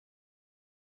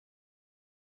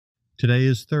Today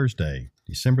is Thursday,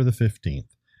 December the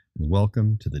 15th, and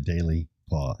welcome to the Daily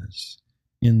Pause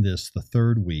in this, the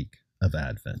third week of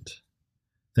Advent.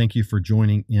 Thank you for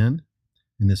joining in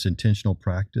this intentional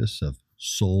practice of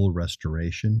soul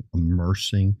restoration,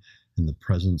 immersing in the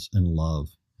presence and love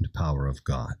and power of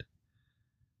God.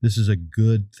 This is a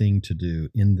good thing to do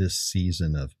in this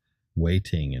season of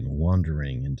waiting and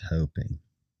wondering and hoping.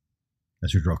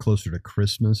 As we draw closer to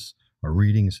Christmas, our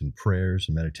readings and prayers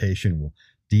and meditation will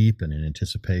deepen in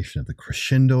anticipation of the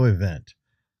crescendo event,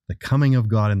 the coming of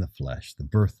God in the flesh, the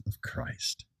birth of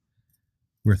Christ.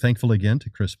 We're thankful again to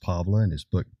Chris Pavla and his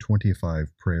book,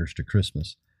 25 Prayers to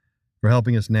Christmas, for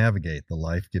helping us navigate the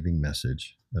life-giving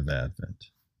message of Advent.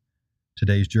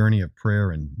 Today's journey of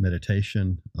prayer and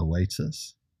meditation awaits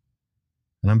us,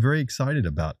 and I'm very excited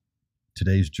about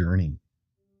today's journey.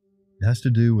 It has to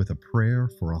do with a prayer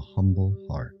for a humble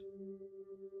heart.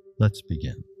 Let's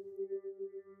begin.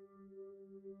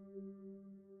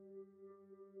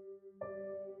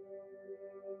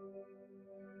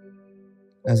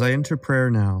 As I enter prayer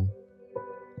now,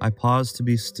 I pause to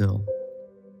be still,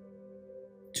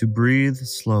 to breathe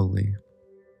slowly,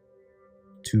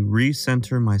 to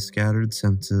recenter my scattered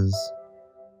senses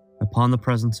upon the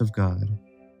presence of God,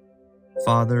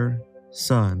 Father,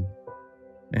 Son,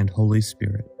 and Holy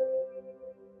Spirit.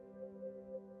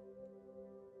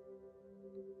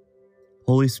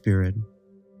 Holy Spirit,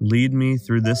 lead me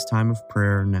through this time of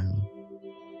prayer now.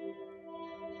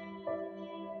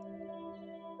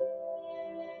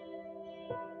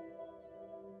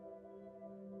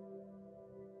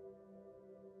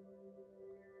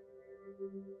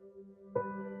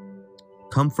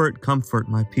 Comfort, comfort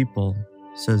my people,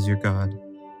 says your God.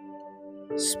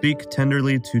 Speak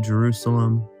tenderly to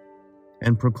Jerusalem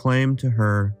and proclaim to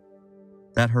her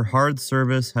that her hard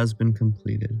service has been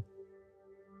completed,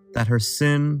 that her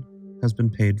sin has been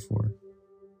paid for.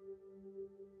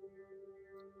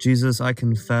 Jesus, I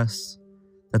confess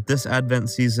that this Advent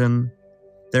season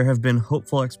there have been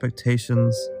hopeful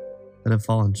expectations that have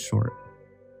fallen short.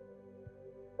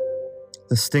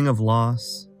 The sting of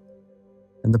loss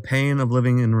and the pain of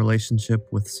living in relationship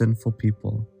with sinful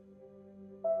people.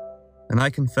 And I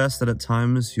confess that at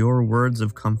times your words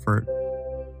of comfort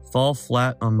fall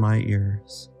flat on my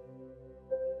ears.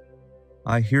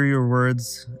 I hear your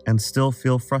words and still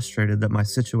feel frustrated that my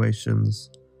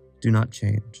situations do not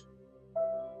change.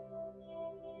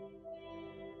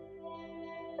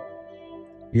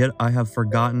 Yet I have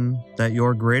forgotten that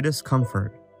your greatest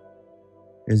comfort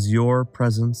is your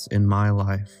presence in my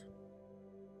life.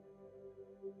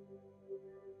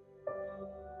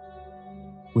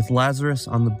 With Lazarus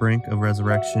on the brink of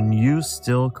resurrection, you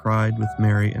still cried with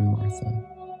Mary and Martha.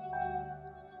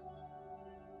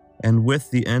 And with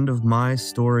the end of my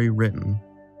story written,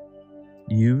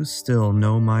 you still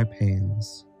know my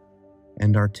pains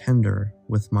and are tender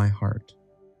with my heart.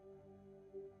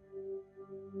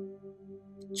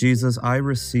 Jesus, I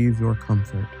receive your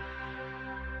comfort.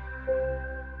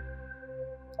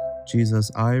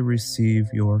 Jesus, I receive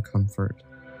your comfort.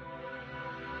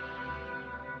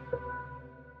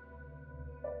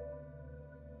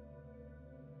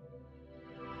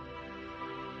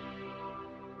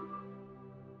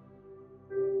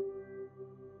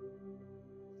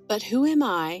 But who am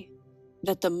I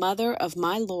that the mother of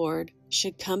my Lord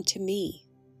should come to me?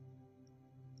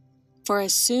 For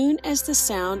as soon as the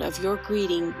sound of your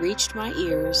greeting reached my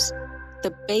ears,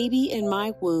 the baby in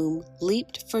my womb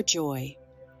leaped for joy.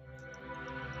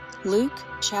 Luke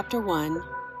chapter 1,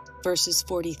 verses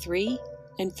 43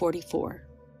 and 44.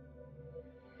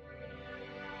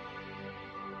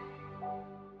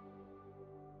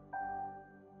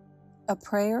 A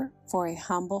prayer for a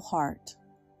humble heart.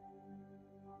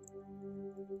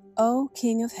 O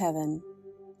King of Heaven,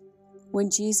 when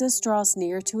Jesus draws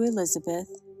near to Elizabeth,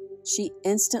 she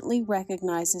instantly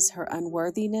recognizes her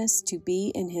unworthiness to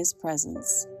be in his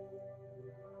presence.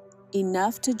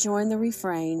 Enough to join the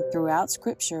refrain throughout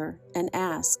Scripture and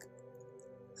ask,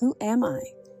 "Who am I?"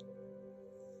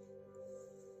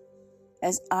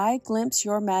 As I glimpse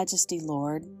your majesty,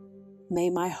 Lord, may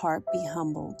my heart be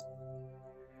humbled.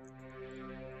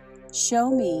 Show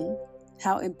me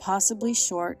how impossibly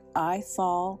short I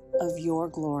fall of your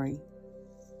glory.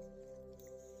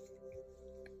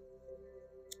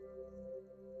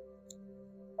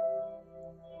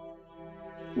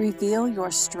 Reveal your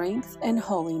strength and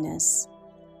holiness,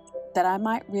 that I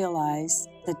might realize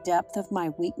the depth of my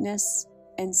weakness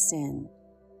and sin.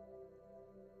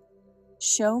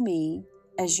 Show me,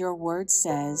 as your word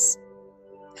says,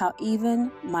 how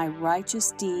even my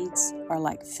righteous deeds are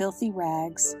like filthy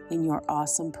rags in your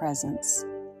awesome presence.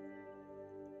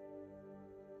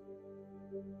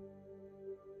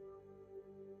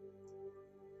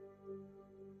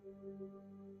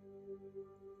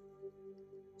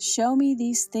 Show me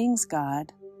these things,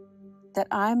 God, that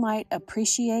I might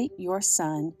appreciate your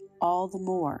Son all the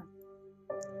more.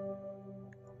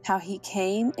 How he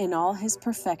came in all his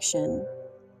perfection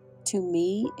to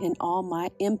me in all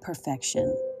my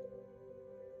imperfection,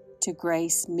 to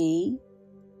grace me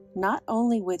not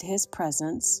only with his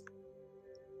presence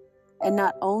and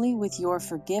not only with your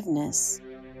forgiveness,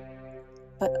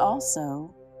 but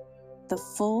also the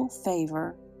full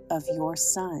favor of your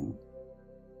Son.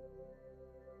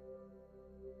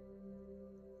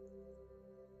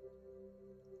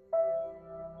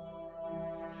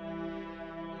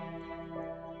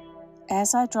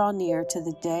 As I draw near to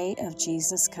the day of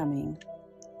Jesus' coming,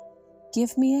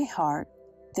 give me a heart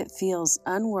that feels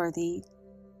unworthy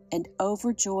and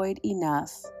overjoyed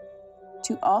enough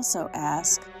to also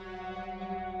ask,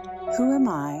 who am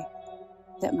I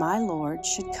that my Lord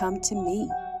should come to me?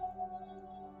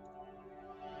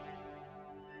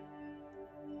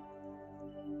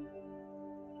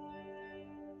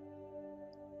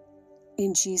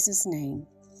 In Jesus' name.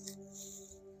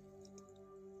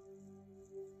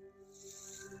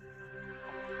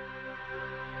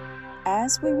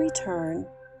 As we return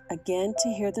again to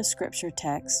hear the scripture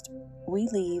text, we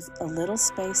leave a little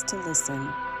space to listen,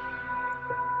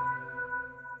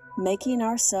 making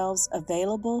ourselves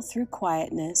available through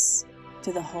quietness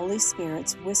to the Holy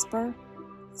Spirit's whisper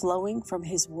flowing from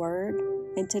His Word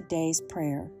in today's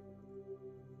prayer.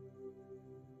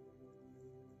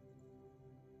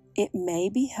 It may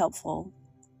be helpful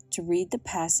to read the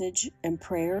passage and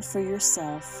prayer for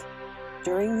yourself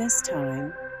during this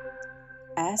time,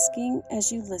 asking as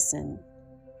you listen,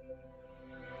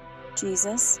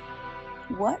 Jesus,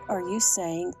 what are you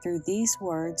saying through these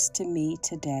words to me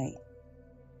today?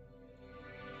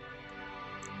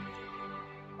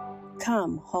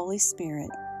 Come, Holy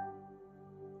Spirit,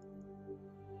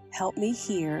 help me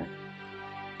hear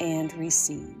and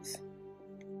receive.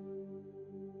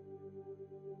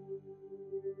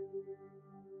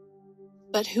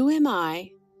 But who am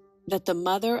I that the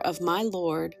mother of my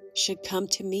Lord should come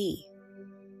to me?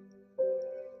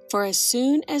 For as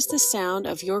soon as the sound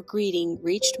of your greeting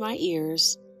reached my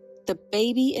ears, the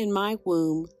baby in my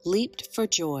womb leaped for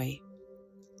joy.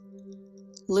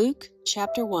 Luke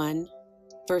chapter 1,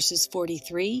 verses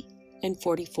 43 and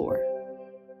 44.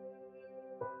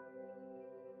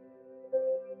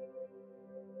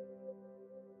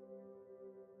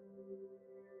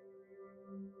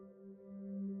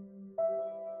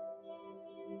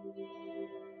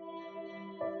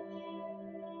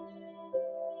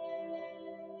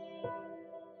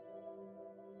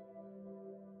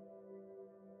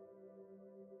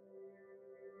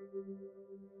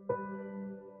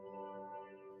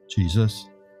 Jesus,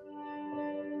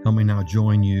 help me now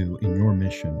join you in your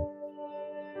mission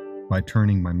by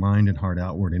turning my mind and heart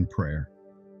outward in prayer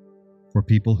for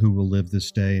people who will live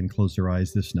this day and close their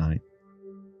eyes this night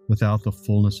without the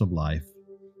fullness of life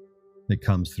that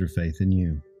comes through faith in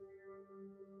you.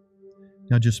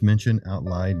 Now just mention out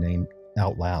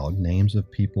loud names of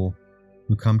people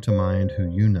who come to mind who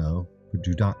you know but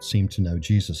do not seem to know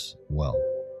Jesus well.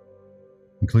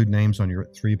 Include names on your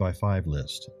 3x5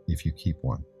 list if you keep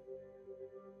one.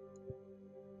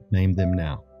 Name them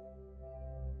now.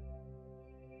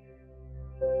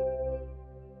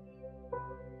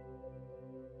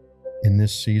 In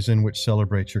this season which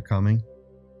celebrates your coming,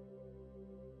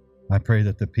 I pray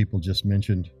that the people just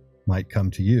mentioned might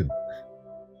come to you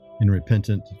in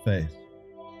repentant faith.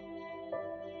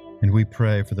 And we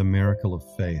pray for the miracle of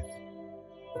faith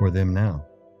for them now,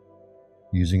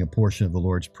 using a portion of the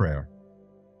Lord's Prayer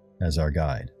as our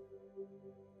guide.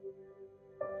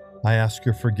 I ask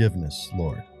your forgiveness,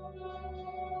 Lord,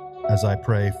 as I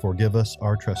pray, forgive us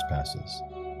our trespasses,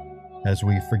 as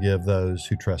we forgive those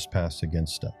who trespass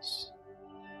against us.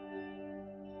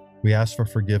 We ask for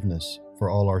forgiveness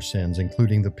for all our sins,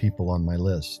 including the people on my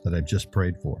list that I've just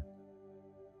prayed for.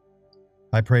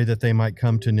 I pray that they might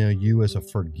come to know you as a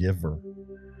forgiver,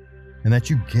 and that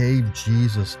you gave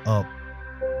Jesus up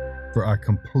for our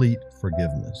complete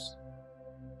forgiveness.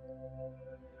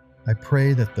 I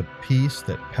pray that the peace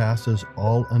that passes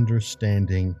all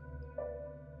understanding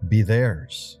be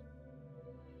theirs,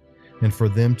 and for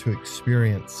them to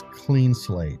experience clean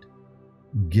slate,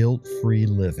 guilt-free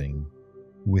living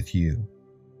with you.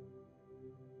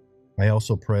 I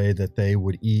also pray that they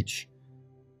would each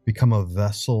become a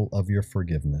vessel of your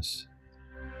forgiveness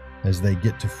as they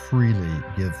get to freely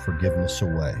give forgiveness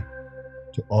away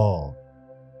to all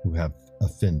who have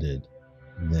offended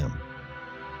them.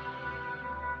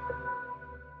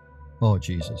 Oh,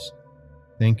 Jesus,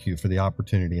 thank you for the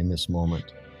opportunity in this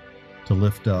moment to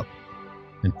lift up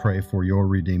and pray for your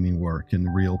redeeming work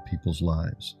in real people's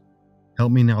lives.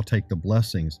 Help me now take the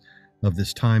blessings of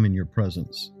this time in your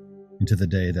presence into the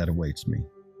day that awaits me.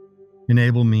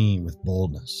 Enable me with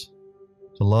boldness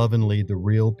to love and lead the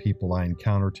real people I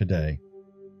encounter today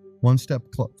one step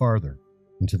farther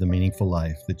into the meaningful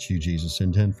life that you, Jesus,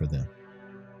 intend for them.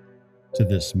 To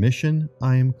this mission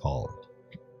I am called.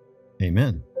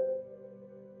 Amen.